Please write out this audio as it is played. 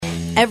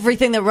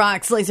Everything that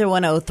rocks, Laser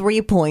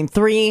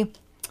 103.3.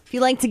 If you'd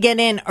like to get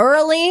in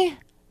early,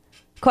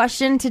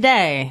 question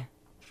today.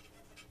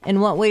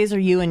 In what ways are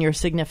you and your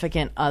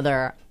significant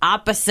other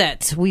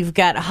opposite? We've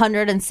got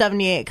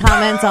 178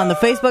 comments on the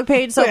Facebook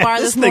page so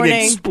far this morning. This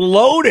thing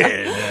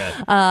exploded.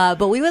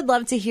 But we would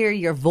love to hear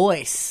your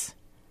voice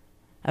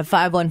at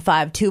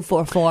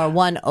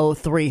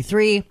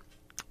 515-244-1033.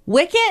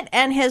 Wicket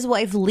and his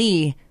wife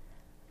Lee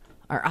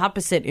are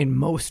opposite in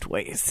most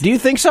ways. Do you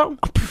think so?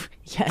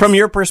 Yes. From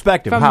your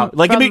perspective, how?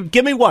 Like,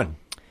 give me one,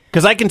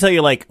 because I can tell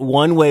you, like,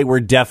 one way we're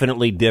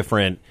definitely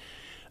different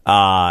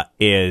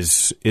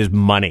is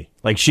money.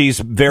 Like, she's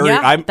very.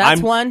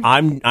 That's one.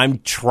 I'm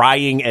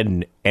trying,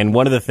 and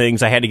one of the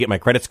things I had to get my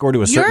credit score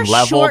to a certain You're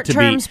level to be.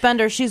 short-term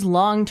spender. She's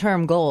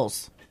long-term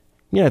goals.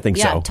 Yeah, I think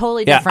so. Yeah,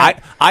 totally different.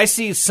 I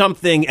see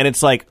something, and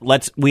it's like,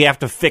 we have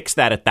to fix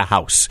that at the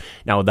house.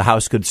 Now, the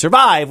house could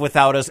survive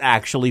without us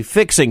actually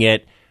fixing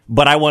it,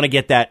 but I want to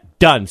get that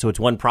done, so it's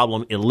one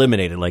problem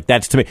eliminated. Like,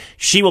 that's to me.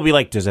 She will be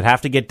like, does it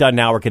have to get done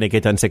now, or can it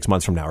get done 6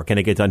 months from now, or can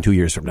it get done 2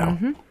 years from now?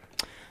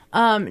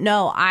 Mm-hmm.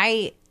 No,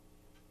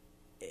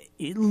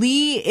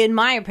 Lee, in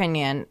my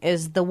opinion,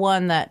 is the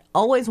one that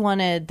always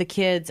wanted the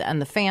kids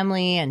and the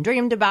family and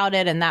dreamed about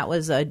it, and that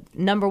was a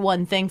number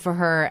one thing for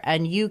her,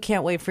 and you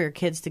can't wait for your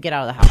kids to get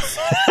out of the house.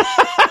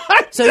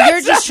 So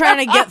you're just trying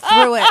to get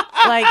through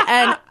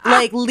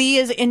it. Lee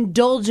is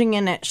indulging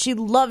in it. She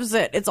loves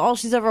it. It's all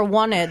she's ever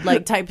wanted,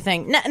 like, type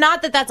thing.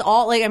 Not that that's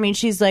all, like, I mean,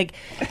 she's like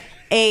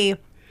a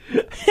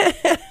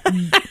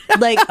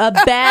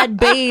bad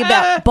babe,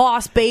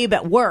 boss babe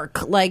at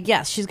work. Like,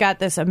 yes, she's got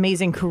this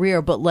amazing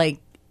career, but,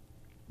 like,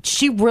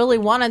 she really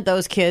wanted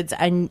those kids,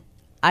 and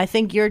I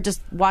think you're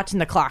just watching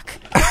the clock.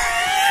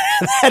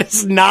 That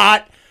is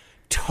not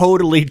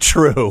totally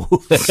true.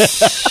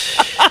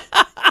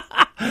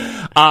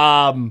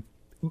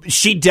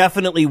 She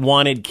definitely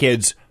wanted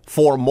kids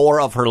for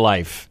more of her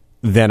life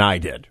than I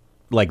did.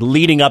 Like,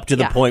 leading up to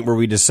the point where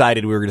we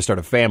decided we were going to start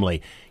a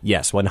family.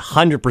 Yes,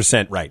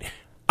 100% right.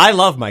 I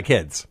love my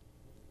kids.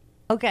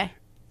 Okay.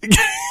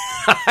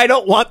 I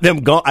don't want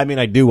them gone. I mean,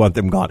 I do want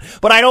them gone,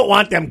 but I don't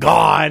want them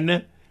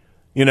gone.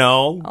 You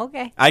know?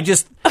 Okay. I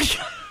just,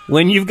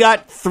 when you've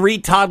got 3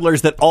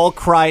 toddlers that all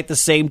cry at the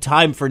same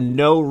time for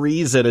no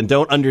reason and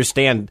don't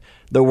understand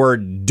the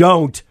word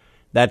don't,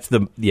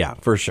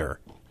 for sure.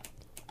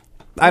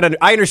 I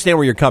understand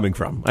where you're coming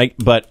from,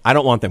 but I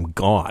don't want them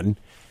gone.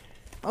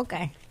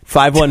 Okay.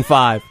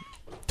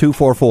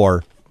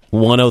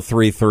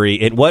 515-244-1033.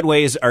 In what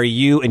ways are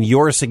you and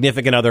your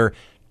significant other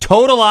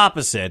total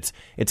opposites?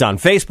 It's on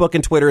Facebook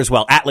and Twitter as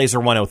well, at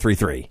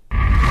Laser1033.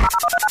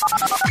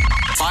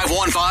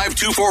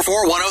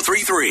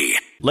 515-244-1033.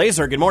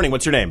 Laser, good morning.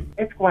 What's your name?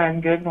 It's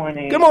Gwen. Good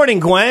morning. Good morning,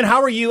 Gwen.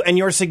 How are you and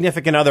your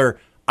significant other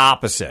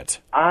opposite?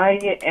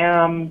 I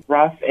am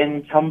rough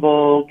and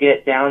tumble,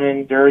 get down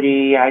and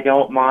dirty. I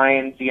don't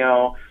mind,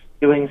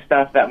 doing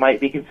stuff that might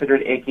be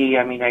considered icky.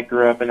 I mean, I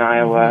grew up in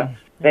Iowa.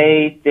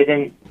 They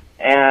didn't,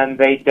 and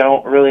they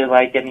don't really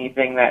like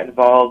anything that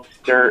involves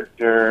dirt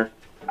or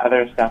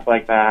other stuff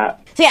like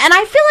that. See, and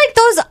I feel like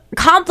those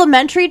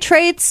complementary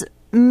traits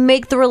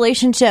make the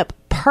relationship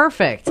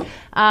perfect.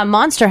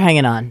 Monster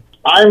hanging on.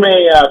 I'm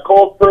a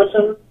cold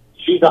person.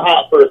 She's a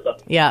hot person.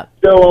 Yeah.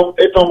 So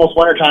it's almost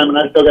wintertime, and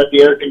I still got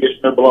the air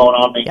conditioner blowing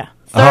on me. Yeah.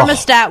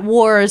 Thermostat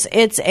wars.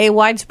 It's a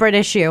widespread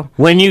issue.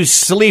 When you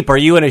sleep, are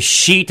you in a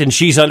sheet and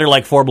she's under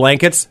like 4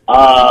 blankets?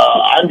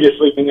 I'm just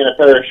sleeping in a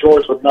pair of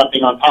shorts with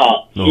nothing on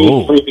top.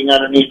 She's sleeping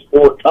underneath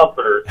 4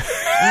 comforters.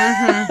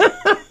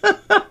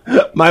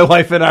 My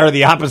wife and I are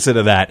the opposite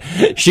of that.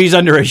 She's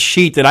under a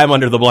sheet and I'm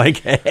under the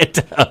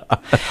blanket.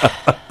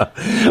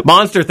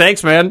 Monster,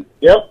 thanks, man.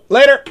 Yep.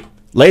 Later.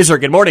 Laser,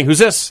 good morning. Who's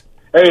this?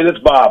 Hey, this is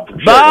Bob.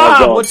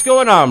 Bob, what's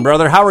going on,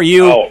 brother? How are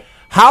you?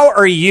 How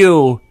are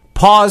you?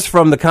 Pause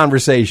from the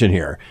conversation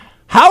here.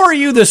 How are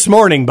you this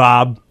morning,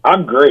 Bob?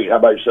 I'm great. How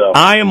about yourself?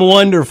 I am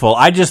wonderful.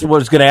 I just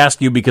was going to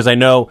ask you because I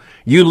know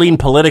you lean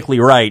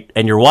politically right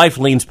and your wife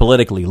leans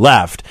politically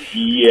left.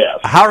 Yes.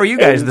 How are you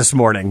guys this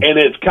morning? And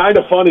it's kind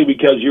of funny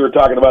because you were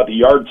talking about the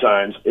yard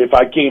signs. If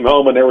I came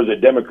home and there was a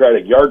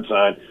Democratic yard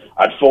sign,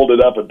 I'd fold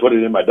it up and put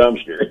it in my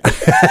dumpster.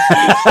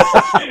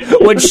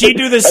 Would she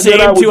do the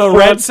same to a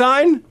red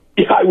sign?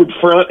 Yeah, I would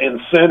front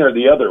and center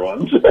the other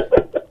ones.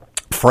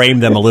 Frame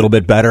them a little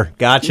bit better.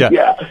 Gotcha.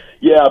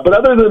 Yeah, but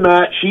other than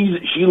that,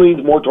 she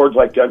leans more towards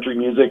like country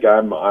music.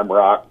 I'm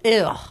rock.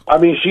 Ew. I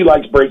mean, she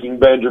likes Breaking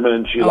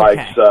Benjamin. She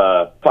likes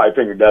Five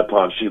Finger Death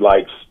Punch. She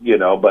likes,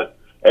 but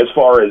as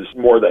far as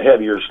more the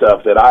heavier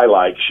stuff that I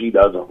like, she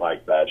doesn't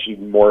like that. She's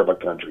more of a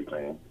country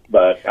fan.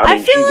 But, I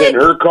mean, she's in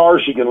her car.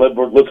 She can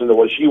listen to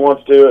what she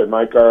wants to. In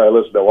my car, I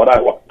listen to what I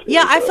want to.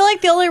 Yeah, I feel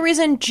like the only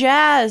reason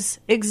jazz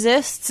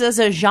exists as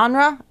a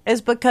genre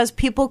is because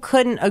people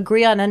couldn't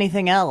agree on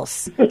anything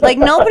else. Like,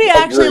 nobody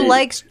actually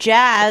likes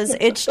jazz.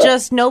 It's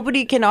just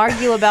nobody can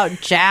argue about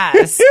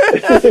jazz.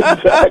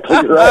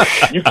 Exactly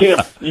right. You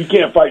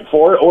can't fight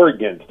for it or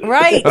against it.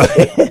 Right.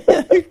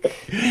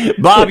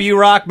 Bob, you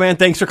rock, man.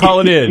 Thanks for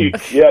calling in.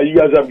 Yeah, you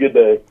guys have a good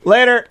day.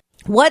 Later.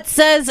 What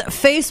says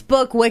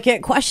Facebook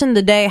Wicket? Question of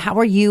the day: how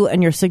are you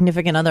and your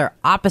significant other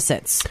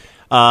opposites?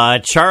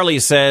 Charlie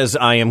says,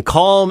 I am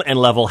calm and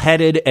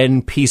level-headed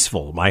and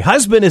peaceful. My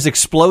husband is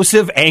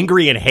explosive,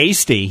 angry, and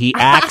hasty. He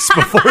acts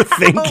before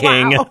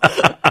thinking.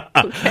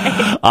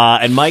 Okay.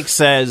 And Mike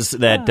says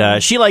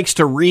that she likes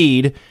to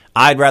read.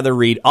 I'd rather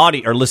read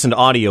audio or listen to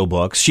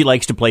audiobooks. She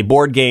likes to play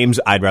board games.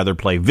 I'd rather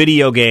play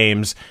video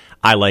games.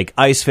 I like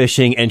ice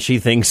fishing, and she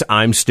thinks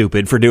I'm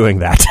stupid for doing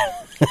that.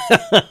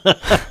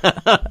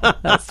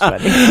 That's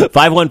funny.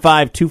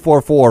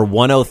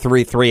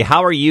 515-244-1033.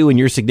 How are you and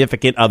your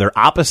significant other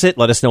opposite?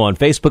 Let us know on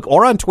Facebook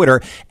or on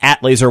Twitter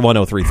at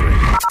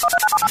Laser1033.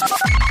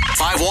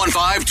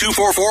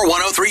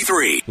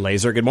 515-244-1033.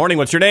 Laser, good morning.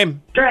 What's your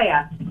name?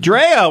 Drea.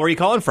 Drea, where are you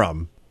calling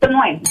from? Des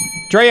Moines.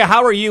 Drea,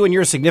 how are you and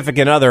your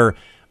significant other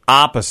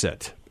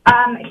opposite?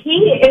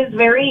 He is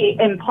very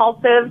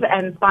impulsive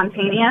and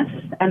spontaneous,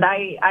 and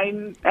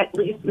I'm at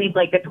least need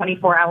like a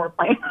 24-hour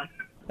plan.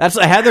 That's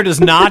Heather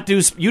does not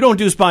do. You don't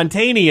do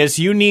spontaneous.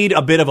 You need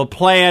a bit of a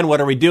plan. What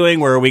are we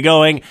doing? Where are we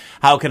going?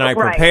 How can I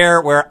prepare?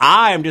 Right. Where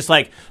I am just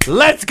like,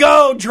 let's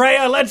go,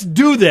 Drea. Let's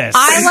do this.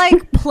 I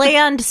like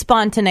planned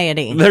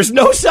spontaneity. There's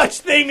no such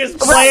thing as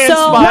planned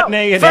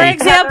spontaneity. For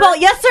example,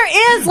 yes,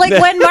 there is. Like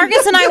when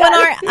Marcus and I went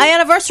on our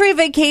anniversary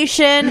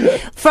vacation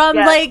from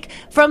like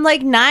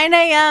 9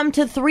 a.m.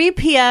 to 3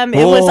 p.m.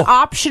 It was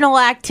optional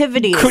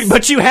activities.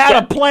 But you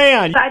had a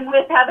plan. I'm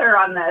with Heather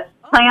on this.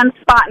 Planned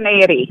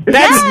spontaneity.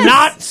 That's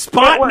not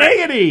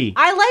spontaneity.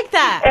 I like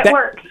that. It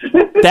works.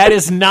 That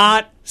is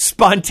not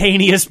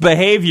spontaneous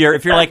behavior.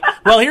 If you're like,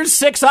 well, here's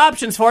 6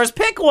 options for us,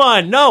 pick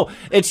one. No,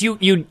 it's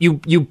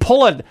you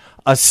pull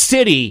a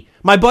city.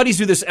 My buddies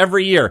do this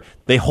every year.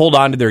 They hold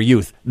on to their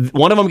youth.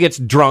 One of them gets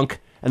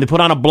drunk, and they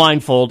put on a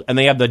blindfold, and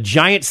they have the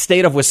giant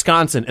state of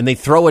Wisconsin, and they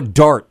throw a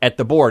dart at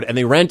the board, and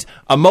they rent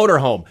a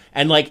motorhome,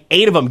 and like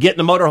 8 of them get in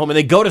the motorhome, and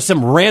they go to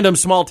some random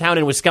small town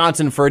in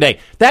Wisconsin for a day.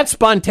 That's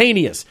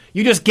spontaneous.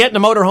 You just get in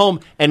the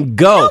motorhome and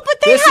go. No, but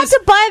they have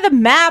to buy the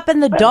map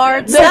and the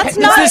darts. That's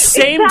not the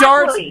same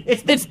darts.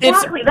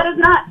 Exactly. That is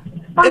not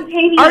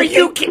spontaneous. Are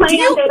you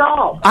planned at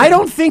all? I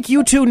don't think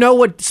you two know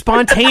what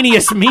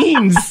spontaneous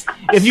means.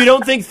 If you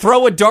don't think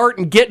throw a dart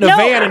and get in a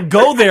van and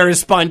go there is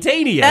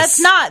spontaneous. That's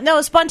not.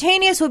 No,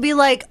 spontaneous would be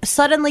like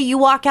suddenly you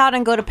walk out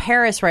and go to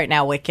Paris right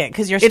now, Wicket,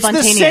 because you're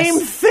spontaneous. It's the same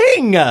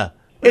thing.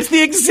 It's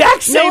the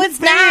exact same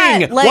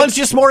thing. Not. Like, one's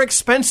just more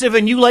expensive,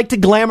 and you like to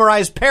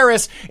glamorize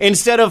Paris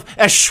instead of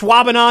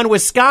Schwabenon,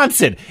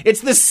 Wisconsin.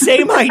 It's the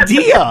same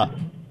idea.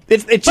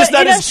 It's just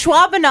but not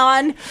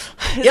Schwabenon.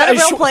 Is that a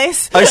real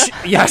place?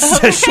 Yes,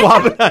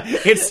 Schwabenon.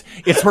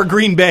 It's where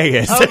Green Bay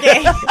is.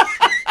 Okay.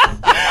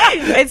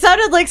 It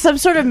sounded like some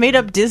sort of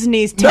made-up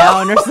Disney's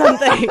town or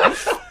something.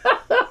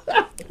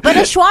 But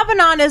a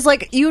Schwabenon is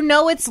like,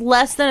 it's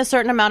less than a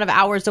certain amount of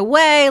hours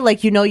away.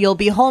 Like, you'll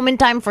be home in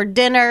time for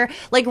dinner.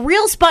 Like,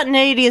 real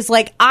spontaneity is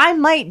like, I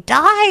might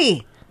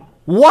die.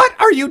 What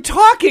are you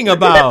talking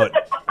about?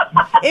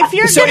 If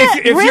you're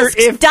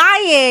risk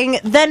dying,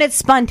 then it's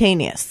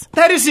spontaneous.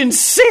 That is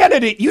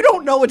insanity. You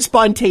don't know what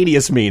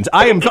spontaneous means.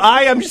 I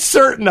am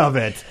certain of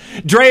it.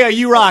 Drea,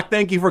 you rock.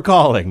 Thank you for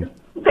calling.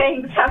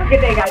 Thanks. Have a good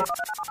day, guys.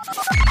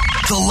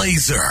 The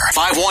Laser.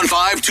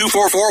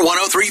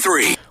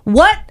 515-244-1033.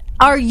 What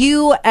are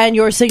you and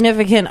your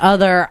significant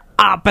other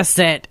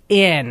opposite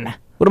in?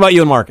 What about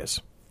you and Marcus?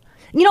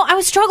 I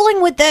was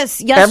struggling with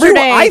this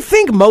yesterday. I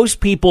think most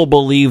people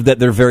believe that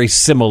they're very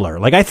similar.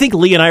 Like, I think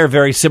Lee and I are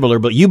very similar,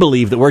 but you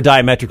believe that we're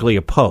diametrically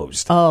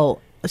opposed. Oh,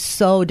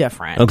 so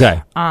different.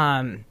 Okay.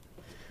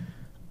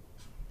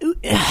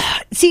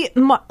 See,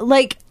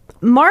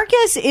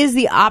 Marcus is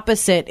the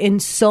opposite in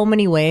so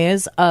many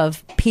ways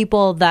of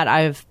people that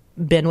I've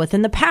been with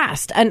in the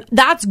past. And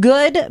that's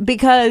good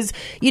because,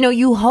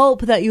 you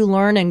hope that you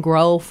learn and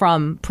grow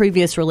from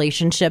previous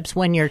relationships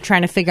when you're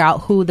trying to figure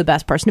out who the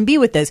best person to be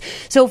with is.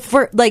 So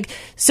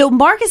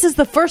Marcus is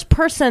the first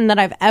person that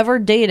I've ever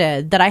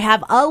dated that I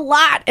have a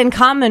lot in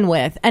common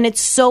with. And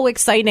it's so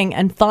exciting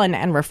and fun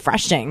and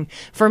refreshing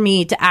for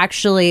me to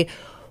actually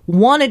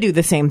want to do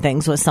the same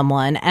things with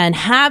someone and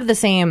have the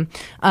same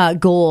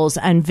goals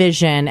and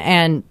vision.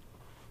 And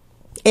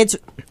it's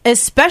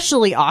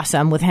especially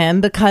awesome with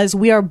him because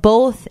we are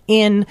both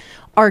in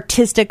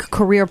artistic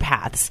career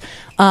paths.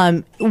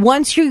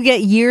 Once you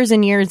get years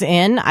and years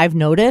in, I've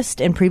noticed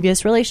in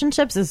previous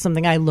relationships, this is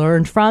something I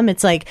learned from.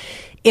 It's like,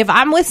 if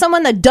I'm with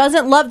someone that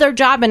doesn't love their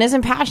job and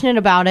isn't passionate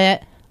about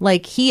it,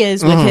 like he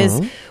is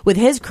with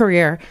his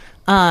career,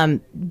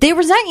 they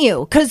resent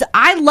you because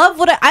I love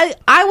what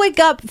I wake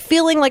up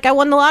feeling like I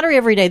won the lottery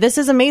every day. This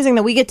is amazing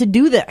that we get to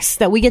do this,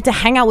 that we get to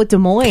hang out with Des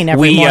Moines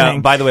every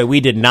morning. By the way,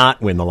 we did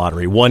not win the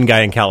lottery. One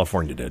guy in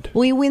California did.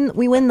 We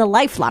win the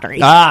life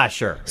lottery. Ah,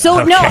 sure.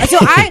 So okay. So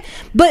I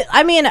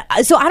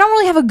don't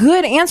really have a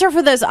good answer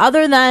for this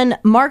other than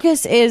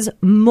Marcus is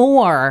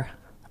more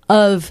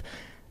of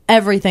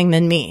everything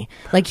than me.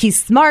 Like,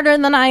 he's smarter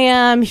than I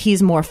am.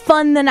 He's more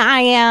fun than I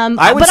am.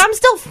 But I'm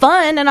still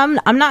fun, and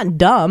I'm not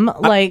dumb.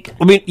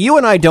 You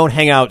and I don't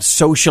hang out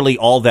socially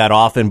all that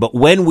often, but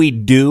when we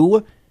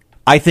do,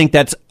 I think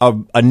that's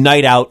a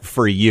night out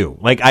for you.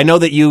 Like, I know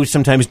that you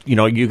sometimes,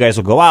 you guys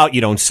will go out,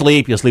 you don't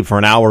sleep, you'll sleep for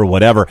an hour or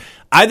whatever.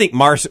 I think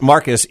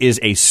Marcus is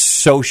a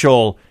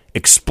social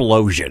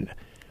explosion.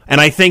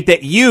 And I think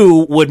that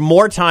you would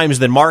more times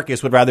than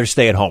Marcus would rather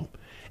stay at home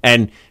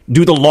and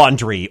do the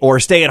laundry or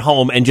stay at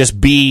home and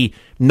just be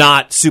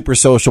not super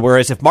social.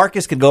 Whereas if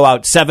Marcus could go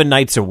out 7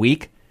 nights a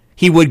week,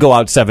 he would go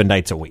out 7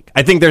 nights a week.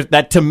 I think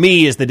that to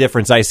me is the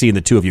difference I see in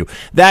the two of you.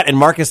 That and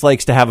Marcus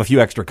likes to have a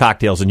few extra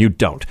cocktails and you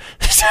don't.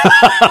 So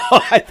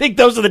I think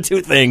those are the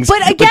two things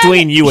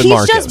between you and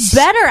Marcus. He's just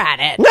better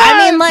at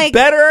it.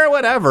 Better,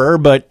 whatever,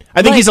 but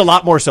I think he's a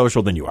lot more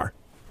social than you are.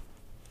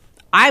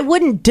 I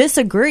wouldn't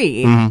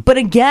disagree, but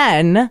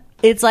again,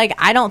 it's like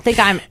I don't think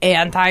I'm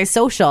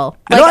antisocial.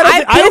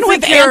 I've been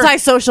with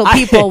antisocial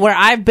people where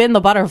I've been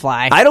the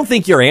butterfly. I don't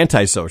think you're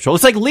antisocial.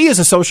 It's like Lee is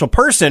a social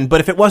person,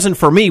 but if it wasn't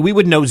for me, we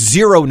would know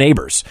 0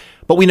 neighbors.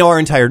 But we know our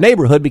entire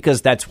neighborhood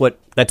because that's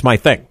my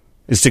thing,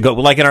 is to go.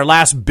 Like in our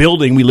last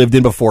building we lived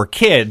in before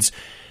kids,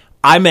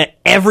 I met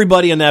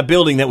everybody in that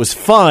building that was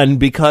fun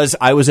because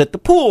I was at the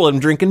pool and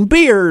drinking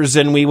beers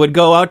and we would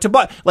go out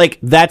to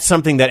that's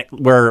something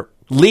where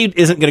Lee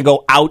isn't going to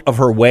go out of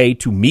her way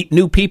to meet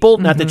new people.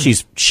 Not that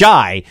she's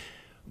shy,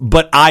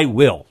 but I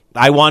will.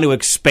 I want to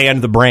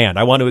expand the brand.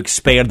 I want to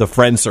expand the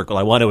friend circle.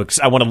 I want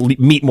to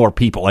meet more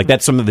people. Like,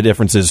 that's some of the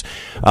differences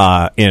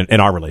in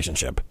our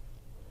relationship.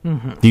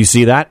 Mm-hmm. Do you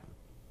see that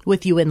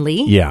with you and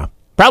Lee? Yeah,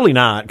 probably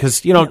not,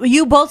 because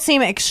you both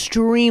seem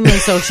extremely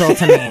social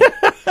to me.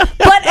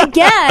 But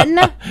again,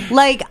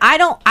 I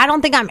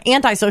don't think I'm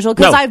antisocial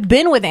because I've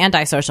been with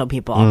antisocial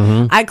people.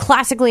 Mm-hmm. I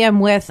classically am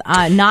with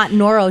not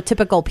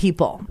neurotypical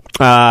people.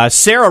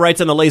 Sarah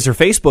writes on the Laser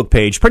Facebook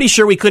page, pretty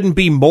sure we couldn't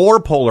be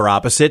more polar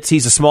opposites.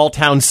 He's a small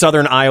town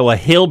southern Iowa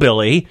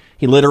hillbilly.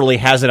 He literally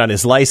has it on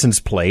his license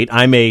plate.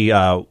 I'm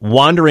a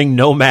wandering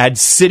nomad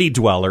city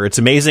dweller. It's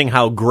amazing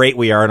how great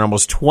we are in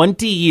almost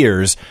 20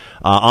 years,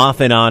 off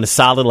and on,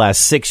 solid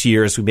last 6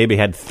 years. We maybe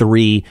had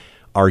 3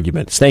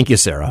 arguments. Thank you,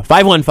 Sarah.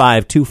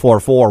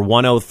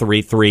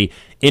 515-244-1033.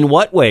 In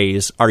what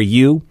ways are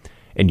you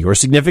and your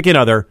significant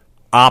other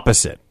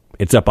opposite?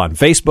 It's up on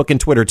Facebook and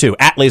Twitter, too,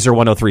 at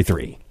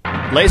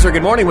Laser1033. Laser,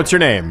 good morning. What's your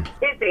name?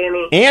 It's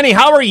Annie. Annie,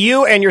 how are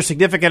you and your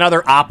significant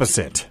other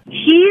opposite? He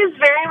is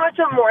very much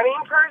a morning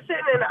person,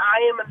 and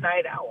I am a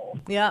night owl.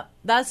 Yep,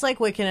 that's like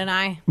Wiccan and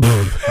I.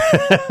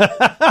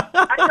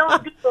 I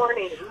don't do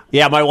mornings.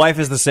 Yeah, my wife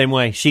is the same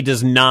way. She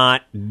does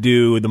not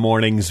do the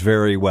mornings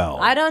very well.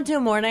 I don't do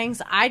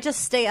mornings. I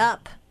just stay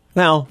up.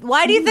 Well,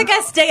 why do you think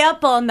I stay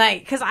up all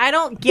night? Because I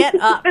don't get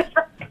up.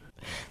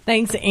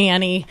 Thanks,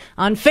 Annie.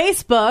 On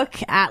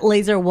Facebook, at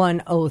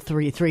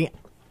Laser1033.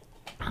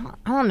 I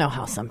don't know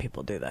how some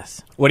people do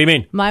this. What do you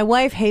mean? My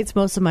wife hates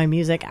most of my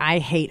music. I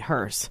hate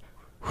hers.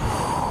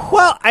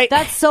 Well,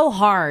 that's so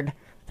hard.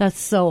 That's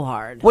so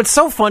hard. What's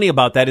so funny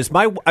about that is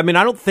I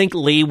don't think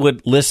Lee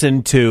would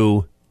listen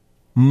to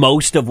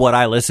most of what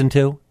I listen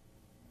to.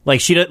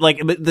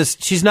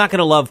 She's not going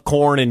to love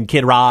Korn and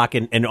Kid Rock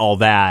and all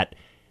that.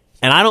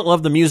 And I don't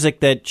love the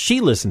music that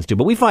she listens to,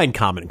 but we find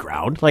common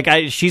ground.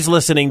 She's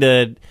listening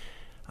to,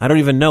 I don't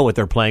even know what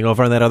they're playing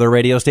over on that other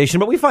radio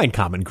station, but we find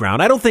common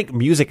ground. I don't think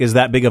music is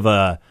that big of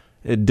a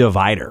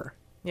divider.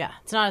 Yeah,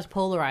 it's not as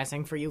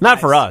polarizing for you guys.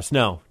 Not for us,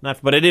 no.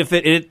 But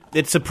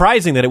it's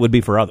surprising that it would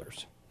be for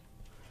others.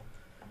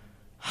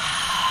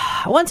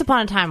 Once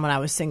upon a time when I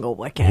was single,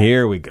 Wicked.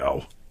 Here we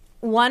go.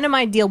 One of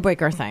my deal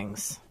breaker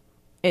things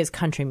is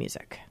country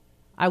music.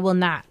 I will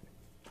not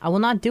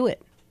do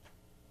it.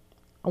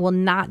 I will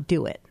not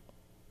do it.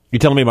 You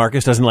telling me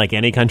Marcus doesn't like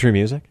any country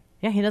music?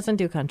 Yeah, he doesn't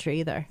do country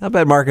either. I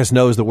bet Marcus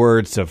knows the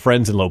words to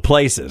Friends in Low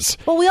Places.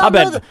 Well, we all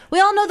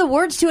know the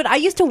words to it. I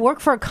used to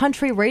work for a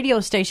country radio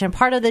station.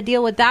 Part of the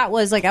deal with that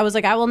was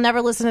I will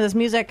never listen to this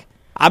music.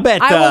 I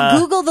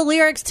will Google the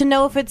lyrics to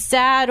know if it's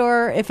sad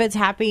or if it's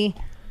happy.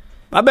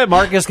 I bet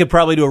Marcus could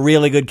probably do a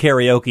really good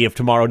karaoke if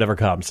tomorrow never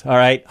comes. All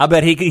right, I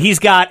bet he's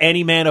got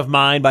 "Any Man of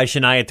Mine" by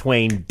Shania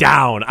Twain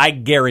down. I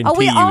guarantee you that. Oh,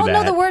 we all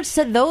know the words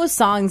to those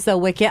songs, though,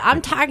 Wicket.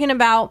 I'm talking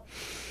about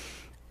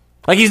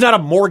he's not a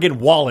Morgan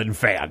Wallen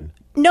fan.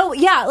 No,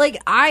 yeah,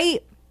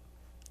 I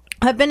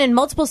have been in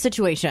multiple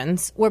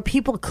situations where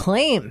people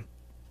claim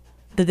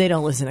that they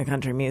don't listen to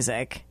country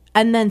music.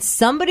 And then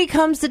somebody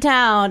comes to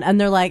town and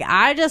they're like,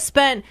 I just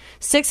spent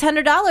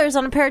 $600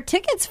 on a pair of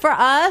tickets for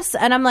us.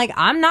 And I'm like,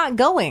 I'm not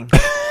going.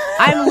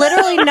 I'm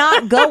literally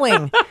not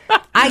going.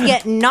 I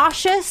get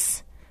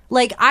nauseous.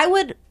 I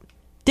would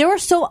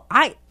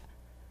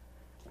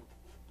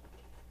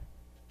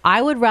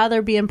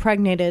rather be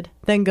impregnated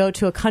than go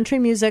to a country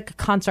music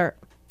concert.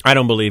 I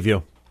don't believe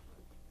you.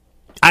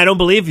 I don't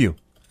believe you.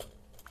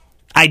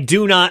 I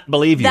do not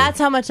believe you. That's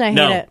how much I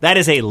hate it. That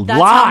is a lie.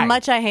 That's how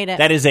much I hate it.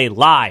 That is a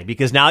lie.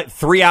 Because now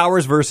 3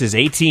 hours versus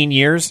 18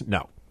 years?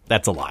 No,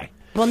 that's a lie.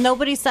 Well,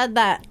 nobody said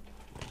that.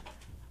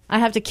 I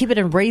have to keep it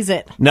and raise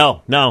it.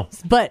 No.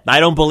 But I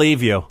don't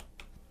believe you.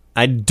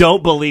 I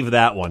don't believe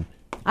that one.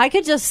 I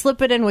could just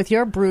slip it in with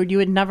your brood. You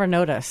would never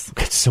notice.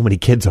 Got so many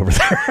kids over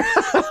there.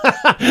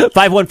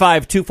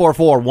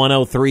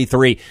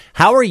 515-244-1033.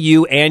 How are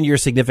you and your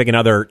significant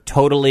other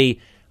totally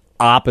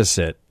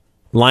opposite?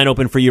 Line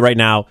open for you right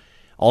now.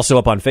 Also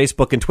up on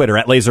Facebook and Twitter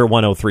at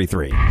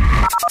Laser1033.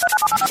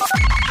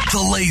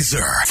 The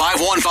Laser.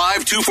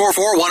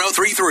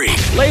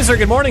 515-244-1033. Laser,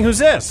 good morning. Who's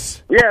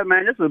this? Yeah,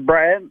 man, this is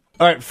Brad.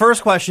 All right,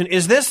 first question.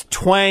 Is this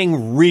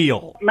twang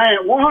real? Man,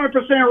 100%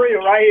 real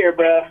right here,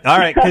 bro. All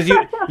right, because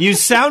you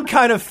sound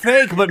kind of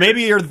fake, but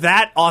maybe you're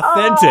that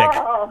authentic.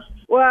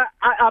 Well,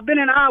 I've been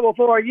in Iowa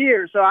for a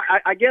year, so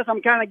I guess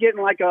I'm kind of getting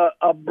like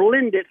a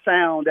blended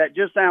sound that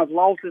just sounds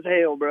lost as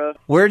hell, bro.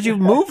 Where'd you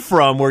move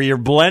from where your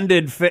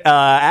blended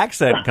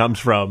accent comes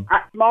from? A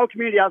small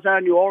community outside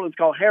of New Orleans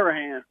called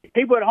Harahan.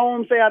 People at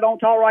home say I don't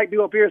talk right,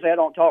 people up here say I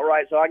don't talk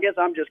right, so I guess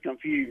I'm just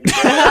confused.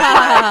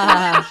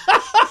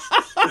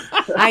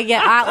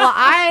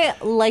 I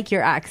like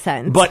your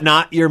accent. But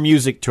not your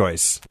music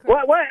choice.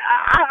 Well,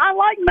 I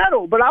like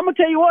metal, but I'm going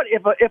to tell you what,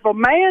 if a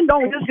man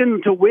don't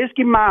listen to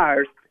Whiskey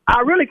Myers,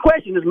 I really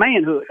question his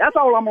manhood. That's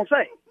all I'm going to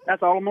say.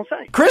 That's all I'm going to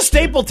say. Chris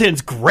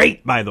Stapleton's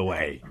great, by the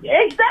way.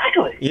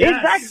 Exactly. Yes.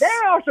 Exactly.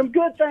 There are some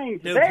good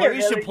things there.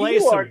 You should play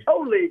you some. are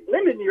totally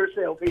limiting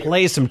yourself here.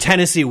 Play some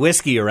Tennessee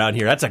whiskey around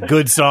here. That's a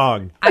good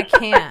song. I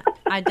can't.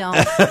 I don't.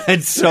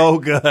 It's so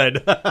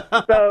good.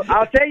 So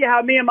I'll tell you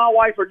how me and my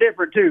wife are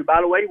different, too.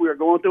 By the way, we are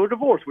going through a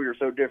divorce. We are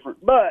so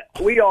different. But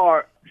we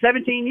are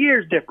 17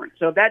 years different.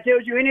 So if that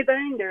tells you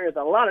anything, there is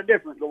a lot of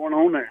difference going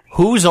on there.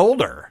 Who's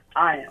older?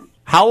 I am.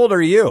 How old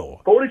are you?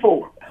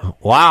 44.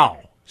 Wow.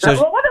 So, wait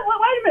a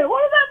minute.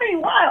 What does that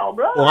mean? Wow,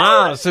 bro.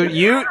 Wow. So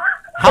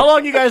how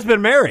long you guys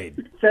been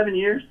married? 7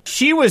 years.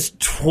 She was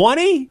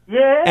 20?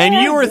 Yeah. And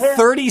you were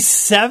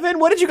 37?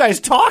 What did you guys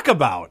talk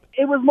about?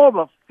 It was more of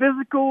a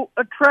physical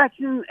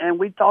attraction, and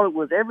we thought it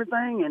was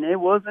everything, and it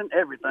wasn't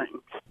everything.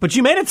 But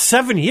you made it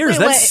 7 years.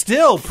 Wait, That's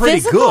still pretty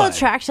physical good.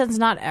 Physical attraction's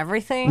not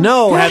everything?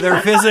 No,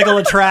 Heather, physical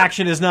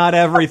attraction is not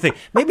everything.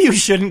 Maybe you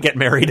shouldn't get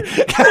married.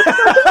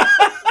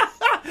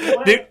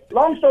 Dude.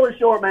 Long story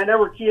short, man,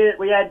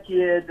 we had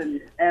kids, and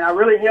I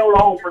really held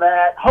on for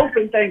that,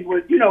 hoping things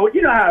would, you know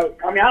how,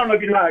 I mean, I don't know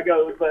if you know how it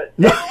goes, but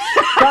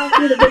trying to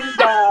be the big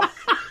guy,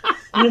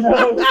 you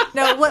know.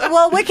 No,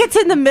 well, Wicket's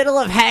in the middle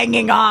of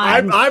hanging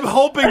on. I'm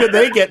hoping that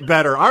they get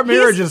better. Our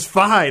marriage is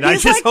fine. I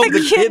He's just like hope the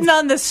the kitten kids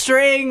on the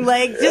string,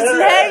 like, just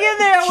hang in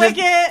there,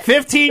 Wicket.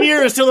 15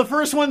 years till the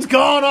first one's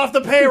gone off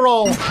the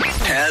payroll.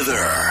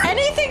 Heather.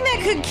 Anything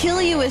that could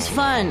kill you is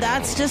fun.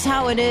 That's just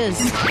how it is.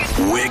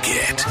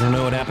 Wicket. I don't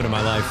know what happened to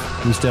my life.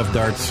 Used to have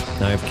darts.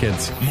 Now I have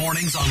kids.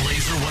 Mornings on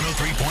Laser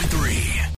 103.3.